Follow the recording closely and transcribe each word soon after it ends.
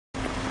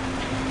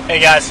Hey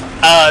guys,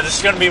 this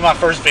is going to be my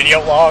first video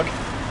log.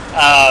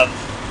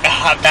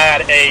 I've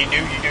got a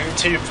new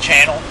YouTube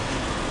channel,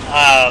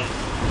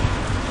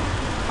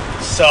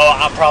 so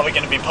I'm probably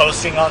going to be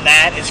posting on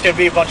that. It's going to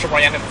be a bunch of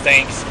random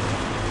things,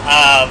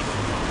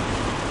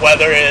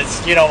 whether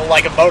it's,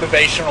 like a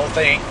motivational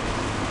thing,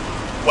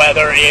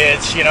 whether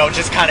it's,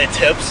 just kind of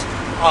tips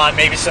on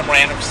maybe some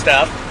random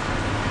stuff,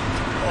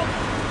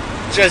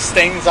 just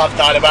things I've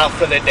thought about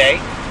for the day,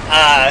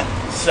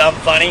 some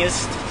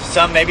funniest,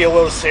 some maybe a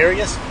little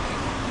serious.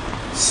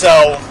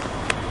 So,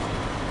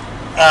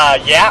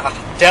 yeah,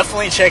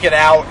 definitely check it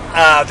out.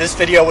 This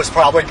video was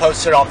probably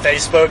posted on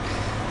Facebook,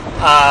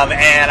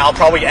 and I'll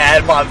probably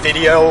add my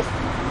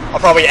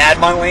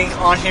link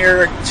on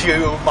here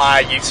to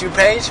my YouTube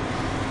page.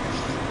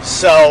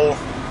 So,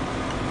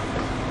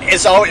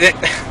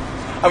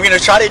 I'm going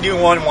to try to do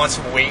one once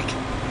a week.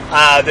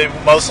 They'll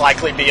most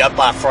likely be up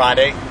by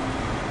Friday.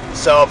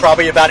 So,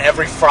 probably about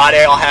every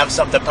Friday I'll have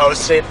something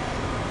posted,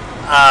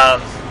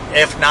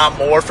 if not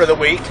more for the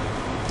week,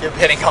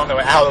 depending on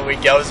how the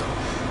week goes,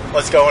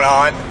 what's going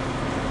on.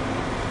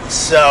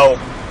 So,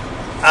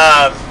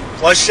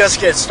 let's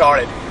just get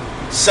started.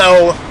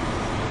 So,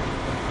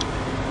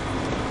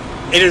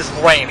 it is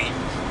raining.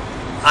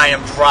 I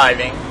am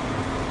driving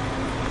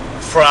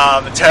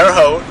from Terre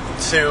Haute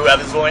to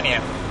Evansville,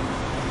 Indiana.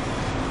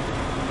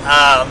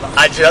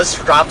 I just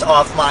dropped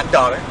off my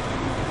daughter,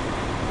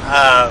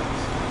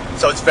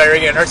 so it's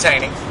very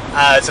entertaining.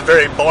 It's a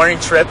very boring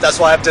trip. That's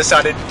why I've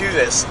decided to do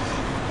this.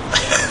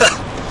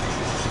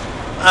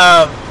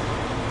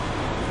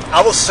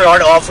 I will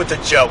start off with a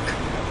joke.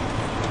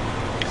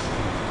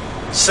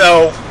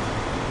 So,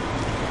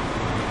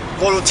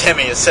 little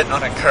Timmy is sitting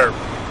on a curb.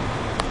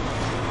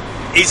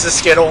 Eats a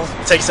Skittle,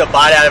 takes a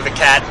bite out of a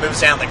cat, moves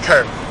down the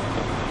curb.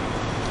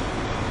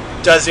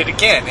 Does it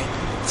again.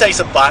 Takes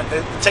a bite,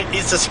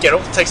 eats a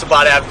Skittle, takes a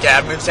bite out of a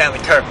cat, moves down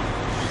the curb.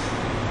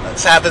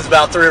 This happens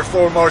about 3 or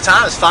 4 more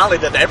times. Finally,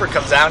 the neighbor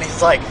comes out and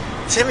he's like,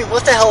 "Timmy,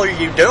 what the hell are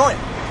you doing?"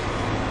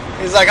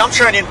 He's like, "I'm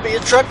trying to be a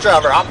truck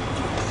driver.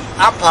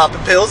 I'm popping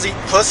pills, eating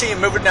pussy,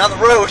 and moving down the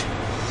road."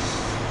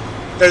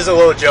 There's a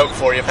little joke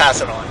for you.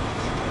 Pass it on.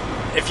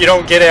 If you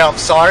don't get it, I'm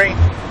sorry.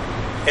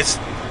 It's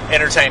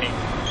entertaining.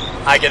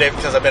 I get it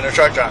because I've been a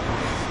truck driver.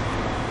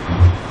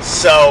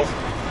 So,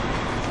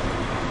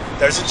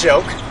 there's a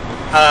joke.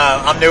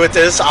 I'm new at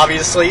this,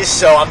 obviously,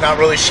 so I'm not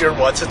really sure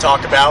what to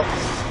talk about.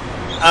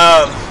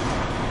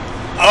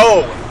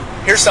 Oh,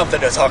 here's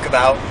something to talk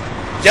about.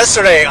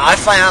 Yesterday, I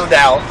found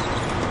out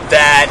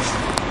that,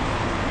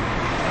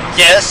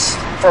 yes,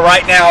 for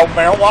right now,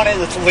 marijuana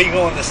is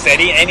legal in the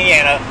city,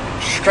 Indiana,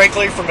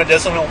 strictly for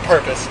medicinal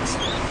purposes.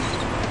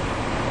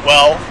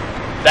 Well,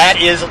 that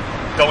is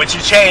going to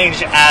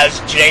change as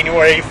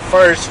January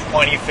 1st,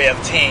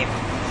 2015.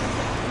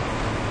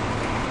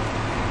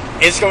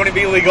 It's going to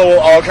be legal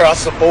all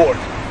across the board.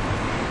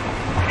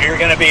 You're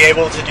going to be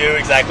able to do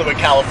exactly what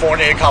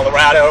California,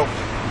 Colorado,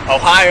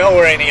 Ohio,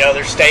 or any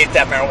other state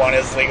that marijuana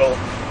is legal,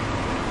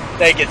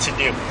 they get to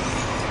do.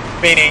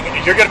 Meaning,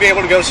 you're going to be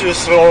able to go to a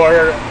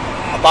store,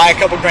 buy a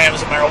couple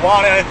grams of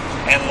marijuana,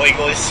 and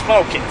legally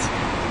smoke it.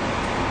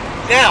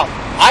 Now,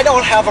 I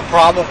don't have a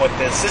problem with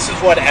this. This is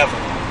whatever.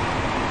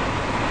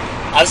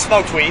 I've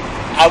smoked weed.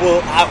 I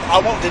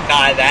won't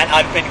deny that.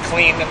 I've been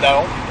clean,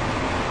 though.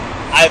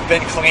 I've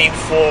been clean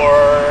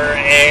for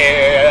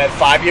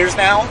 5 years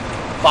now.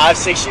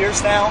 5-6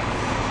 years now.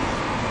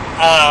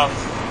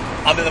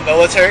 I'm in the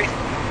military,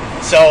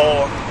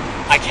 so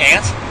I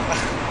can't.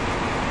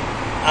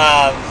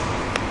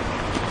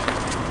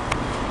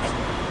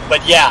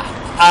 But yeah,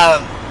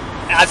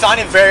 I find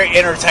it very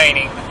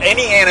entertaining.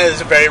 Indiana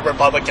is a very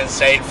Republican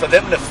state. For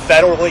them to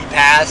federally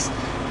pass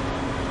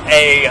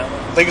a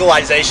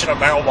legalization of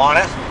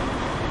marijuana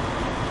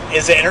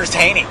is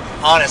entertaining,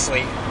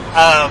 honestly.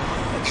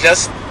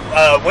 Just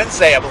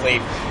Wednesday, I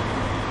believe,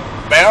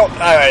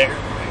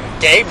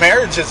 gay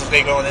marriage is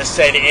legal in the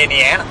state of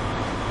Indiana.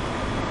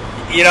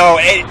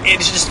 It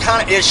just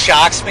it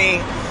shocks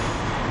me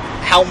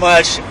how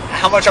much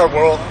our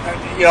world,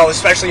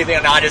 especially the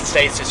United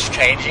States, is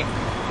changing,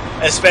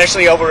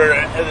 especially over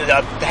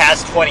the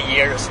past 20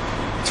 years.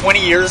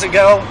 20 years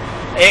ago,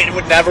 it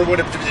would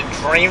have been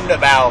dreamed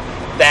about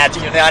that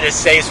the United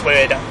States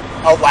would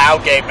allow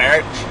gay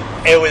marriage.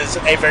 It was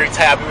a very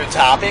taboo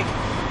topic.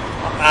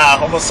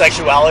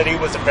 Homosexuality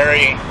was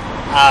very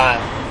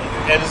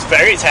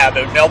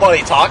taboo.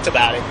 Nobody talked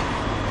about it.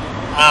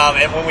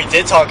 And when we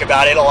did talk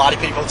about it, a lot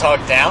of people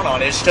talked down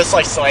on it. It's just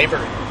like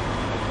slavery.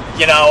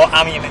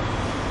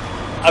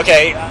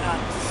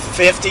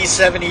 50,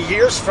 70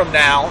 years from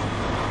now,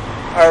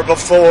 or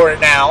before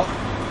now,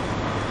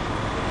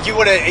 you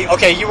were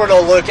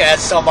to look at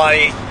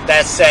somebody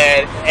that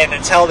said,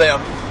 and tell them,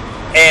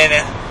 and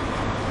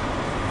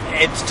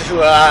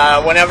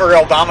whenever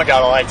Obama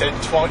got elected in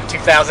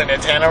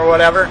 2010 or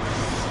whatever,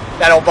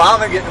 that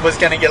Obama was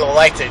going to get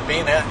elected,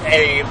 being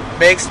a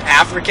mixed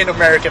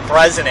African-American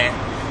president,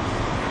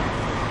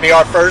 be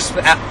our first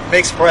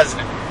mixed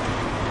president.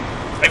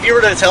 If you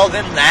were to tell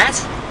them that,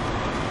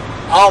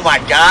 oh my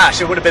gosh,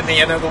 it would have been the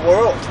end of the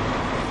world.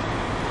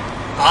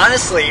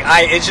 honestly,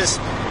 it just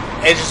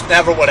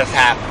never would have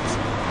happened.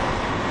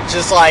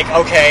 Just like,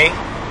 okay,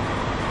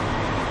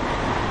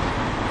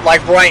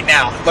 like right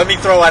now, let me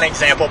throw an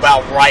example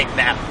about right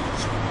now.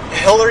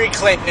 Hillary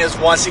Clinton is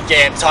once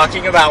again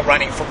talking about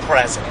running for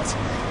president.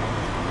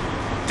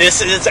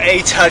 This is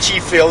a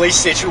touchy-feely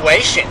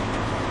situation.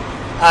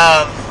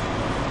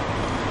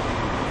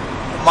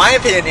 My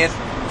opinion,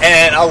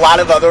 and a lot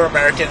of other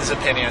Americans'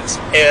 opinions,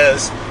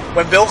 is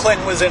when Bill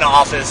Clinton was in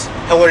office,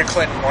 Hillary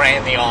Clinton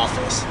ran the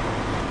office.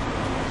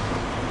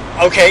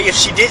 Okay, if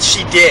she did,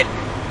 she did.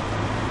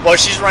 Well,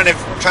 she's trying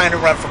to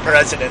run for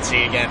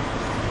presidency again.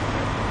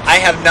 I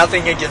have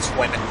nothing against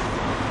women.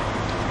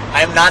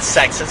 I am not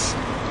sexist.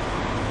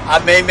 I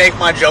may make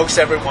my jokes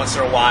every once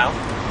in a while,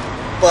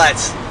 but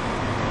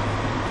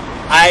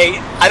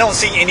I don't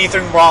see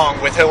anything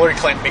wrong with Hillary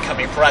Clinton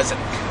becoming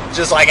president.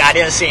 Just like I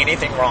didn't see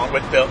anything wrong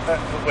with Barack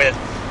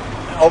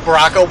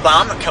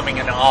Obama coming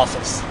into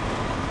office.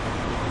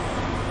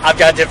 I've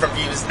got different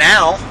views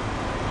now,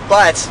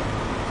 but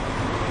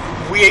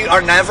we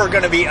are never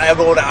going to be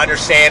able to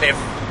understand if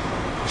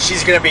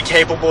she's going to be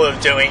capable of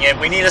doing it.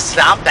 We need to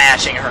stop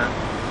bashing her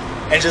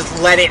and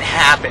just let it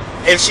happen.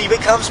 If she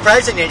becomes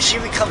president, she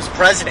becomes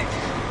president.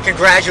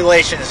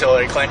 Congratulations,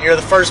 Hillary Clinton. You're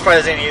the first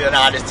president of the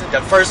United States,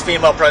 the first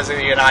female president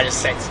of the United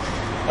States.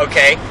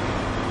 Okay?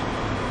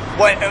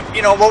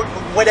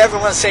 What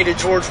everyone say to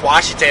George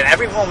Washington,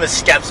 everyone was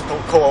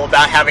skeptical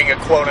about having a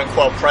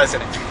quote-unquote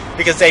president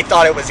because they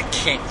thought it was a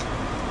king.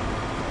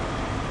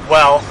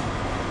 Well,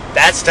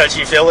 that's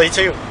touchy-feely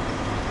too.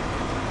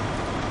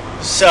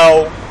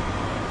 So,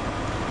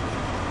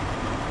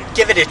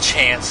 give it a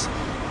chance.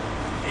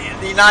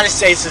 The United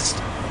States has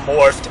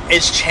morphed,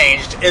 it's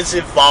changed, it's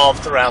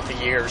evolved throughout the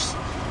years.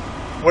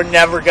 We're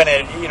never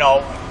gonna,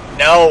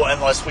 know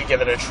unless we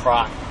give it a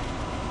try.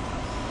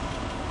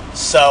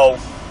 So,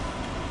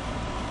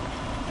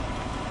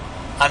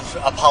 I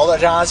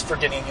apologize for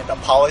getting into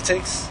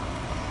politics,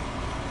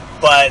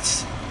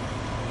 but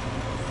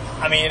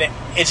I mean,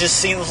 it just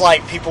seems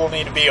like people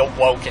need to be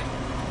awoken.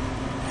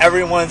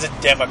 Everyone's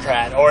a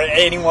Democrat, or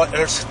anyone,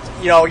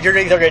 you're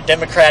either a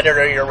Democrat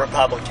or you're a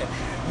Republican.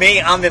 Me,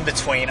 I'm in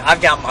between.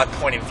 I've got my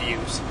point of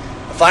views.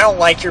 If I don't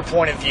like your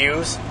point of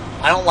views,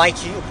 I don't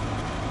like you.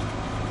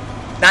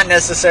 Not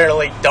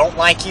necessarily don't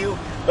like you,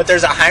 but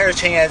there's a higher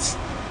chance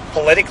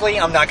politically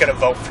I'm not going to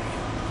vote for you.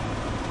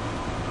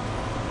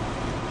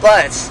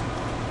 But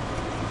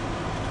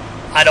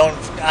I don't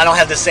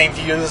have the same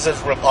views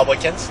as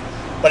Republicans,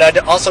 but I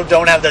also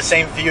don't have the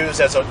same views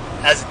as a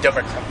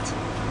Democrat.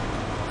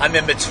 I'm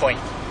in between.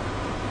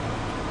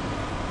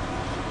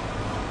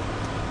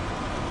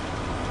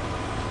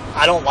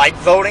 I don't like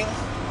voting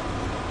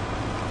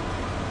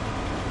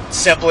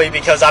simply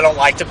because I don't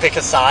like to pick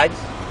a side.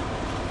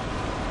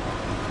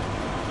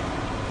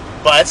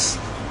 But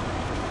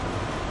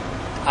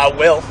I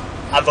will.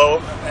 I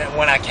vote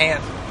when I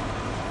can.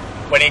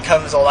 When it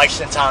comes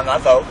election time, I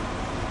vote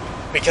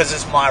because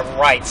it's my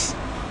rights.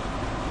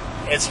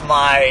 It's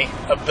my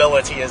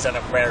ability as an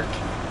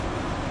American.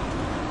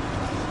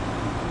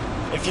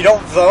 If you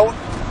don't vote,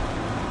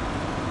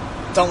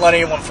 don't let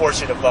anyone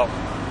force you to vote.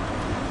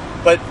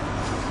 But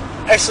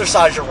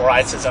exercise your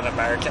rights as an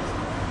American.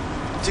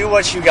 Do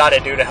what you gotta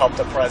do to help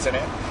the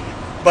president.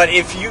 But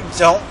if you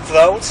don't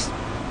vote,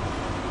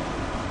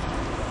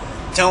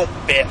 don't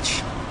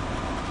bitch.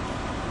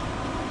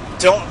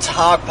 Don't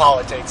talk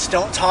politics.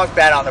 Don't talk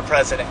bad on the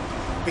president.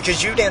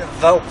 Because you didn't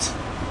vote.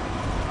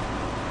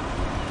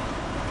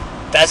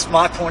 That's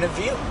my point of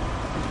view.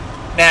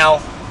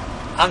 Now,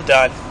 I'm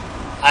done.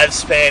 I've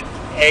spent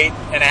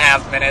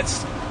 8.5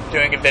 minutes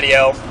doing a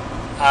video.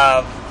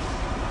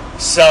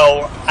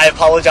 So, I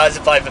apologize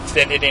if I've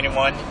offended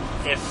anyone.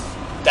 If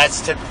that's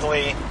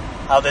typically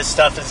how this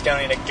stuff is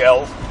going to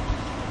go.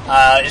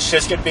 It's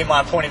just going to be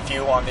my point of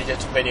view on these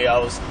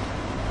videos.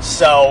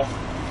 So,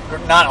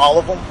 not all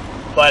of them,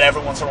 but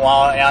every once in a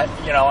while,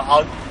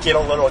 I'll get a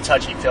little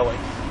touchy-feely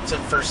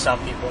for some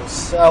people.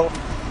 So,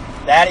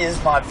 that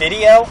is my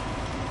video.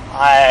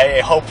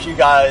 I hope you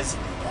guys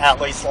at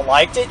least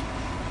liked it.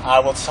 I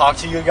will talk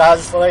to you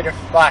guys later.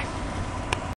 Bye.